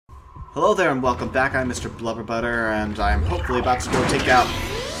Hello there and welcome back. I'm Mr. BlubberButter and I'm hopefully about to go take out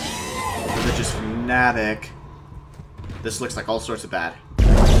religious fanatic. This looks like all sorts of bad.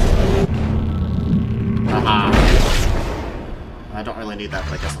 Aha! I don't really need that,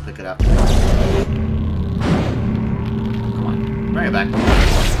 but I guess I'll pick it up. Come on, bring it back.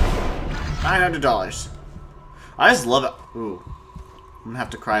 $900. I just love it. Ooh. I'm gonna have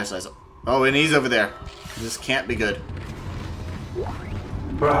to cryosize it. Oh, and he's over there. This can't be good.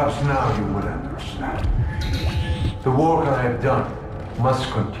 Perhaps now you will understand. The work I have done must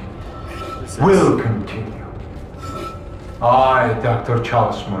continue. Will continue. I, Dr.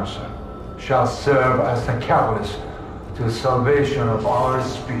 Charles Mercer, shall serve as the catalyst to the salvation of our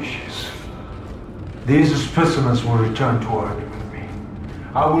species. These specimens will return to Earth with me.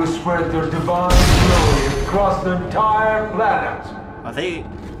 I will spread their divine glory across the entire planet. Are they...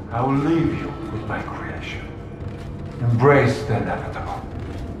 I will leave you with my creation. Embrace the inevitable.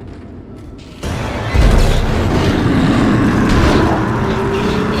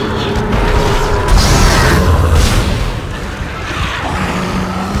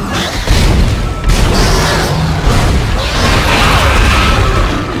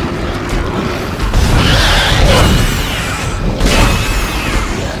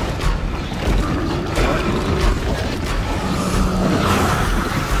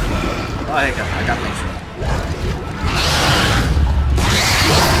 I got things.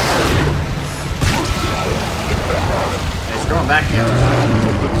 It's going back here.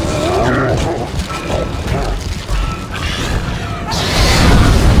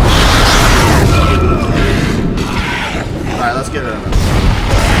 Alright, let's get rid of it.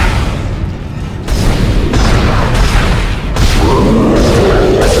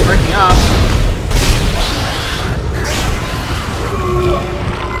 It's breaking up.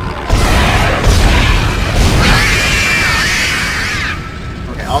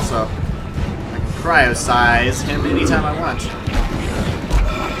 Also, I can cryosize him anytime I want.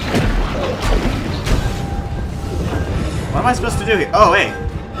 What am I supposed to do here? Oh, hey.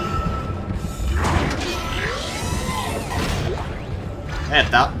 Man,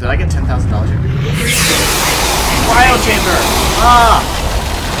 did I get $10,000 here? Cryo chamber! Ah!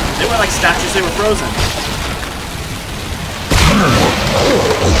 They were like statues, they were frozen.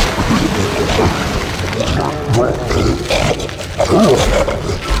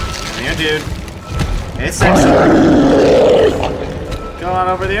 Here, dude. Hey, sexy. Go on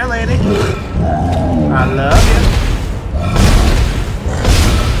over there, lady. I love you.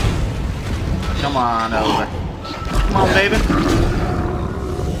 Come on over. Come on, baby.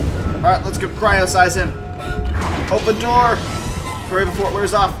 Alright, let's go cryosize him. Open door. Hurry before it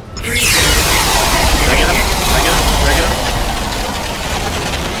wears off. Did I get him?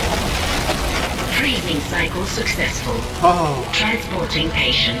 Freezing cycle successful. Oh. Transporting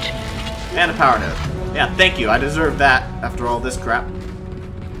patient. And a power node. Yeah, thank you. I deserve that after all this crap.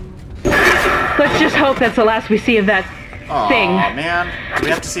 Let's just hope that's the last we see of that thing. Oh man. Do we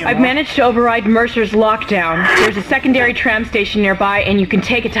have to see him I've more? managed to override Mercer's lockdown. There's a secondary tram station nearby, and you can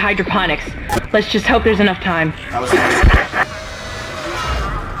take it to hydroponics. Let's just hope there's enough time. That was nice.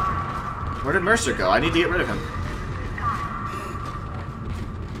 Where did Mercer go? I need to get rid of him.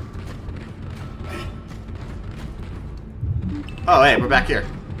 Oh, hey, we're back here.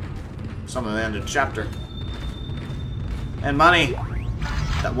 Some of the end of the chapter. And money.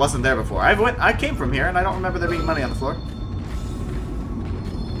 That wasn't there before. I came from here, and I don't remember there being money on the floor.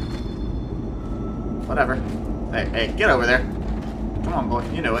 Whatever. Hey, get over there. Come on, boy.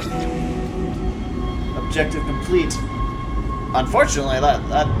 You know it. Objective complete. Unfortunately, that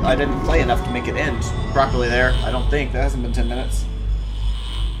I didn't play enough to make it end properly there. I don't think. That hasn't been 10 minutes.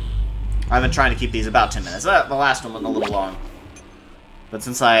 I've been trying to keep these about 10 minutes. The last one went a little long. But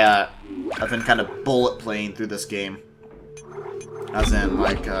since I've been kind of bullet playing through this game, as in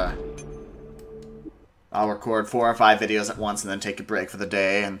like I'll record 4 or 5 videos at once and then take a break for the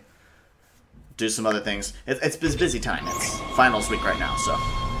day and do some other things. It's busy time. It's finals week right now, so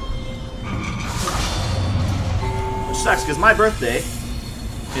which sucks because my birthday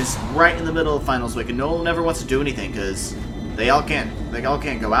is right in the middle of finals week and no one ever wants to do anything because they all can't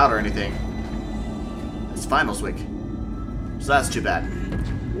go out or anything. It's finals week. So that's too bad.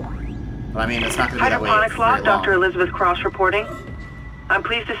 But I mean, it's not going to be that way for Hydroponics very lot, long. Dr. Elizabeth Cross reporting. I'm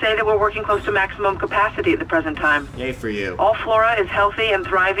pleased to say that we're working close to maximum capacity at the present time. Yay for you. All flora is healthy and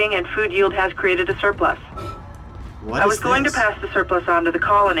thriving, and food yield has created a surplus. What I is was going to this? pass the surplus on to the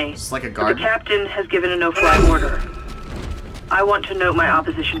colony, It's like a but garden. the captain has given a no-fly order. I want to note my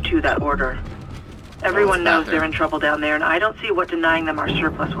opposition to that order. Everyone knows they're in trouble down there, and I don't see what denying them our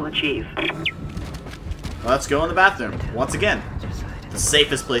surplus will achieve. Let's go in the bathroom. Once again. The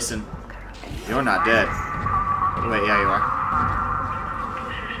safest place in You're not dead. Wait, yeah, you are.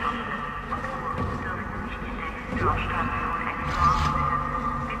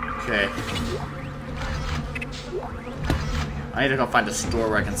 Okay. I need to go find a store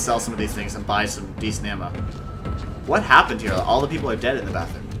where I can sell some of these things and buy some decent ammo. What happened here? All the people are dead in the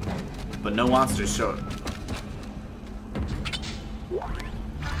bathroom. But no monsters showed.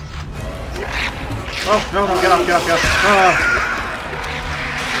 Oh, no, no, get off, get off, get off. Oh.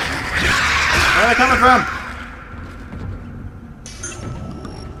 Where are they coming from?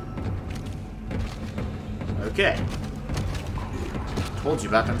 Okay. Told you,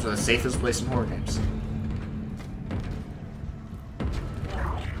 bathrooms are the safest place in horror games.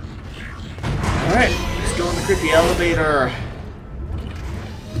 Alright, let's go in the creepy elevator.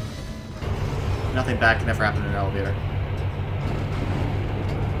 Nothing bad can ever happen in an elevator.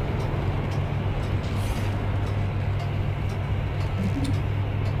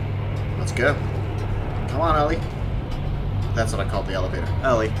 Let's go. Come on, Ellie. That's what I call the elevator.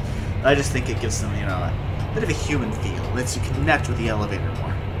 Ellie. I just think it gives them, you know, a bit of a human feel. Lets you connect with the elevator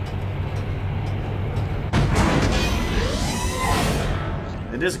more.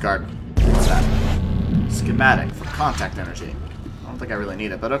 It is a garden. What's that? Schematic for contact energy. I don't think I really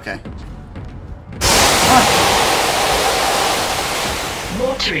need it, but okay. Ah!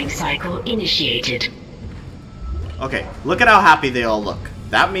 Watering cycle initiated. Okay, look at how happy they all look.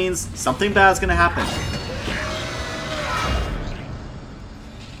 That means something bad's gonna happen.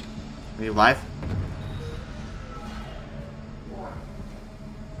 Are you alive?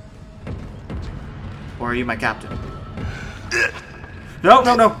 Or are you my captain? No,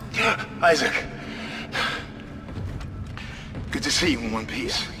 no, no! Isaac. Good to see you in one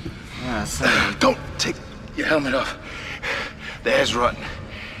piece. Yeah, same. Don't take your helmet off. The air's rotten.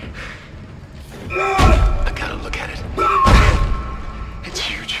 I gotta look at it. It's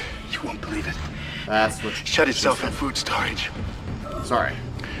huge. You won't believe it. That's what Shut itself in food storage. Sorry.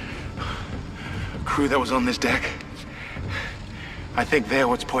 Crew that was on this deck. I think they're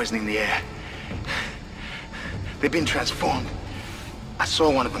what's poisoning the air. They've been transformed. I saw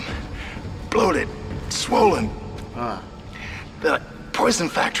one of them. Bloated. Swollen. They're like poison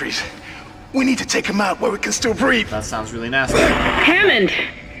factories. We need to take them out where we can still breathe. That sounds really nasty. Hammond!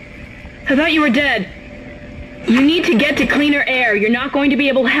 I thought you were dead. You need to get to cleaner air. You're not going to be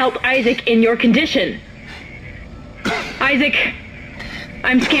able to help Isaac in your condition. Isaac,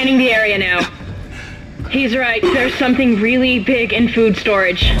 I'm scanning the area now. He's right. There's something really big in food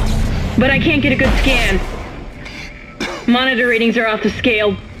storage. But I can't get a good scan. Monitor readings are off the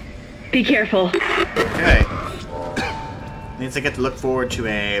scale. Be careful. Okay. Means I get to look forward to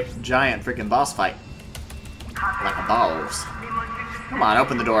a giant freaking boss fight. Like a boss. Come on,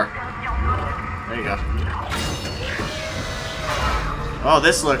 open the door. There you go. Oh,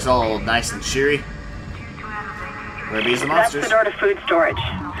 this looks all nice and cheery. Where are these the monsters? That's the door to food storage.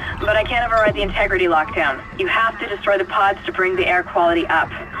 But I can't override the integrity lockdown. You have to destroy the pods to bring the air quality up.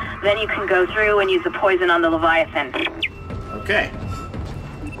 Then you can go through and use the poison on the Leviathan. Okay.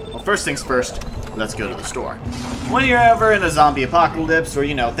 Well, first things first, let's go to the store. When you're ever in a zombie apocalypse or,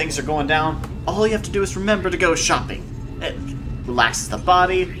 you know, things are going down, all you have to do is remember to go shopping. It relaxes the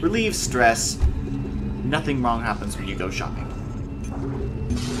body, relieves stress. Nothing wrong happens when you go shopping.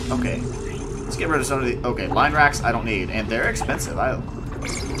 Okay. Let's get rid of some of the... Okay, line racks I don't need, and they're expensive.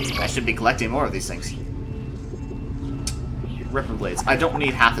 I should be collecting more of these things. Ripper blades. I don't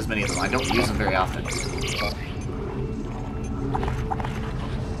need half as many of them. I don't use them very often.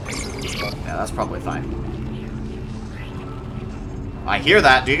 Yeah, that's probably fine. I hear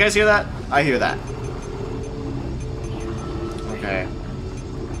that. Do you guys hear that? I hear that. Okay.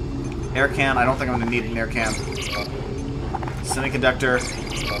 Air can. I don't think I'm going to need an air can. Semiconductor.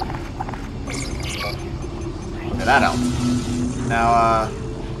 Okay, that helped. Now,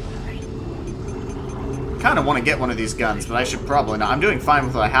 kind of want to get one of these guns, but I should probably not. I'm doing fine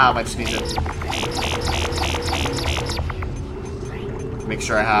with what I have. I just need to make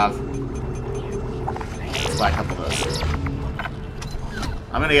sure I have. Let's buy a couple of those.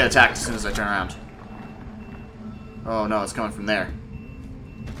 I'm going to get attacked as soon as I turn around. Oh no, it's coming from there.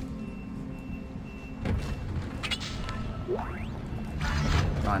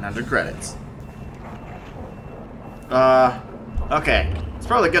 $900 credits. Okay. It's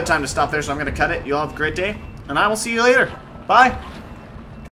probably a good time to stop there, so I'm going to cut it. You all have a great day, and I will see you later. Bye!